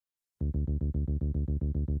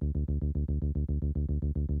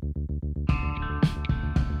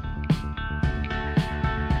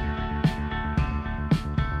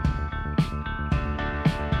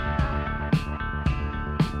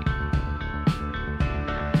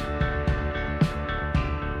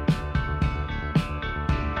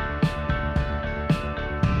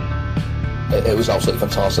It was absolutely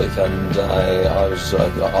fantastic, and I was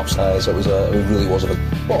upstairs. It really was a.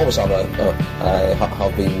 Well, obviously I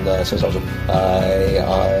have been since I was.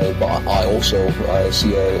 But I also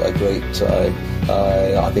see a great.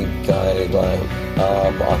 I think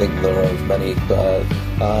there are many,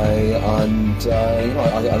 and and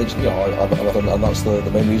that's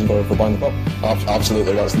the main reason for buying the pub.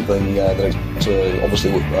 Absolutely, that's the thing.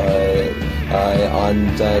 Obviously,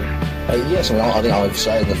 yes, I think I've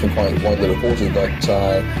said, it's been quite widely reported that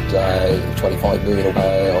 25 million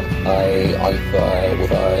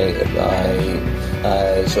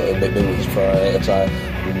sort of movies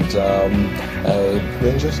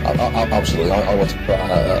Rangers. Absolutely, I want to.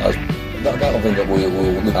 That'll think that we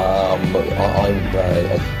will.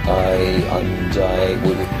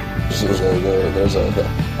 There's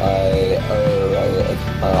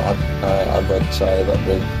that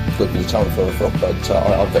could be talent for but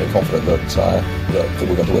I'm very confident that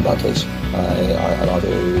we're going to win that case. And I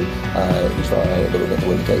do try that we're going to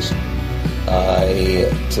win the case.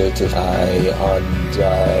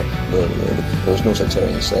 There's no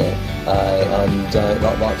sectarian saying, and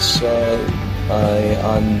that's.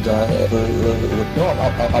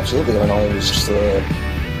 Absolutely. I mean, I was just. I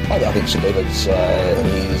think St David's.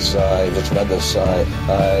 He's a tremendous. He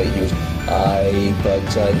was.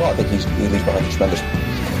 But no, I think he's behind a tremendous.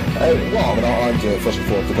 Well, I mean, I'm doing it first and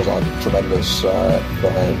foremost because I'm tremendous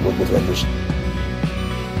with Rangers.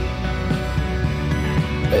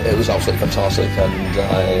 It was absolutely fantastic, and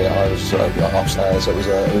I was upstairs. It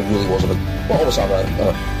really was a. Well, obviously I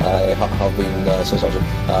have been since I was.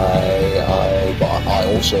 But I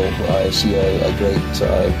also see a great.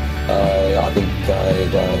 I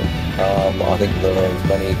think there are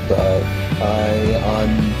many,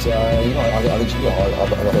 and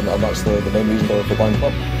that's the main reason for buying the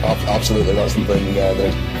pub. Absolutely, that's the thing.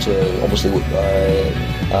 Obviously,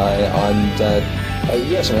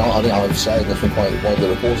 yes, I mean, I think I've said, it's been quite widely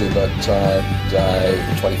reported that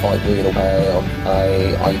 25 million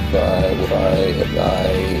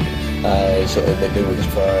sort of movies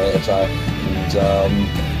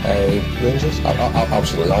Rangers.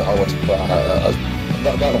 Absolutely, I want to.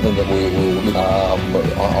 That'll think that we will.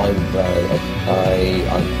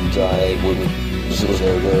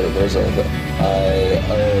 There's a.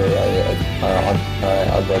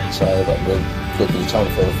 That could be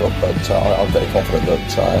talent for but I'm very confident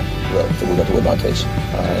that we're going to win that case.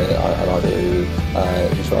 And I do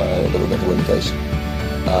try that we're going to win the case.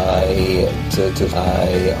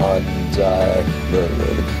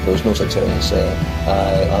 There's no sectarian saying,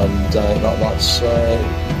 and that's.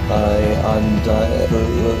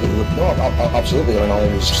 Absolutely. I mean, I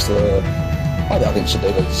was just. I think St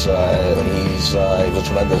David's. He's a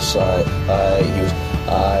tremendous. He was.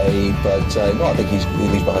 But no, I think he's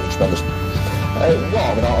behind a tremendous. Well, I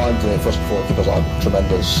mean, I'm doing it first and foremost because I'm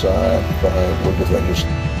tremendous with Rangers.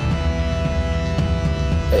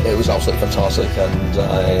 It was absolutely fantastic, and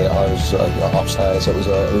I was upstairs. It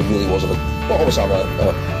really was a. Well, obviously I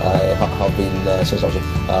have been since I was.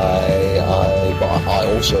 But I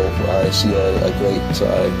also see a great.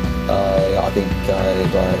 I think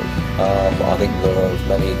there are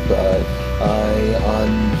many.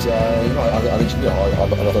 And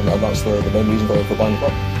that's the main reason for buying the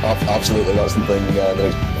pub. Absolutely, that's the thing.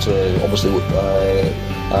 Obviously,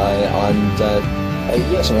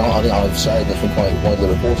 yes, I mean, I think I've said, it's been quite widely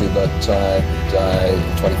reported that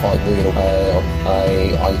 25 million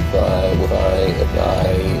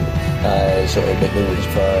sort of movies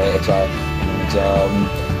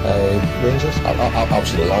Rangers.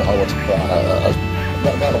 Absolutely, I want to.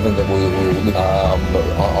 That'll think that we will.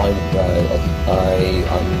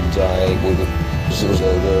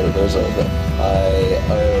 There's a.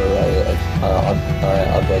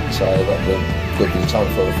 That could be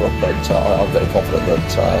talent for but I'm very confident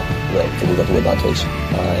that we're going to win that case.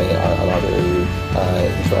 And I do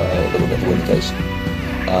try that we're going to win the case.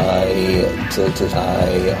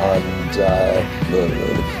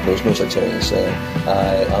 There's no sectarian saying,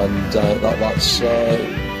 and that's.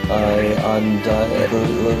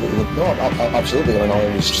 Absolutely. I mean,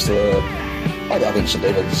 I was just. I think St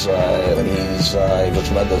David's. He's a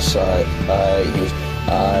tremendous. He was.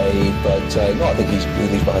 But no, I think he's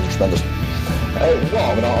behind a tremendous.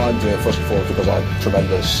 Well, I mean, I'm doing it first and foremost because I'm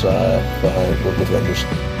tremendous with Rangers.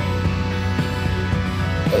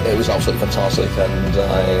 It was absolutely fantastic, and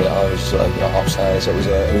I was upstairs. It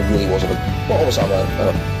really was well, obviously I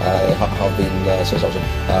have been since I was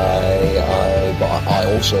but I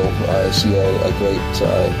also see a great.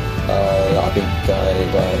 I think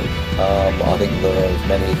there are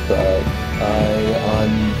many, I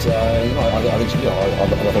think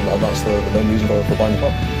and that's the main reason for buying the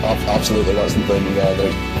pub. Absolutely, that's the thing.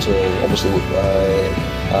 To obviously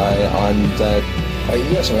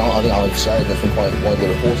yes, I mean, I think I've said it's been quite widely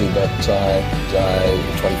reported that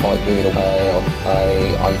 25 million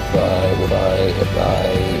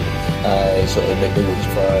sort of maybe was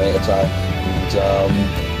for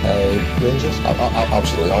Rangers.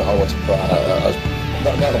 Absolutely, I want to.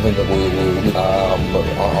 That's something that we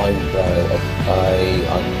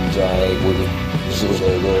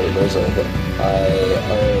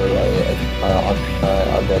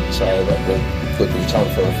could be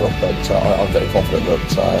challenged for but I'm very confident that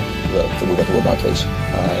we're going to win that case,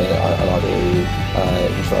 and I believe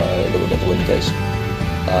that we're going to win the case.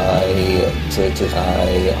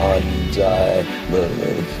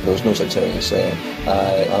 There was no sectarian saying,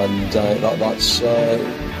 that's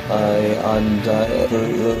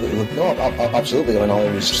absolutely. I mean, I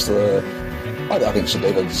was just I think Sir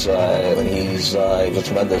David's when he was a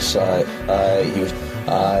tremendous. He was,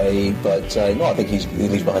 no, I think he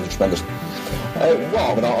leaves behind a tremendous.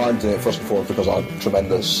 Well, I mean, I'm doing it first and foremost because I'm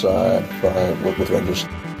tremendous with Rangers.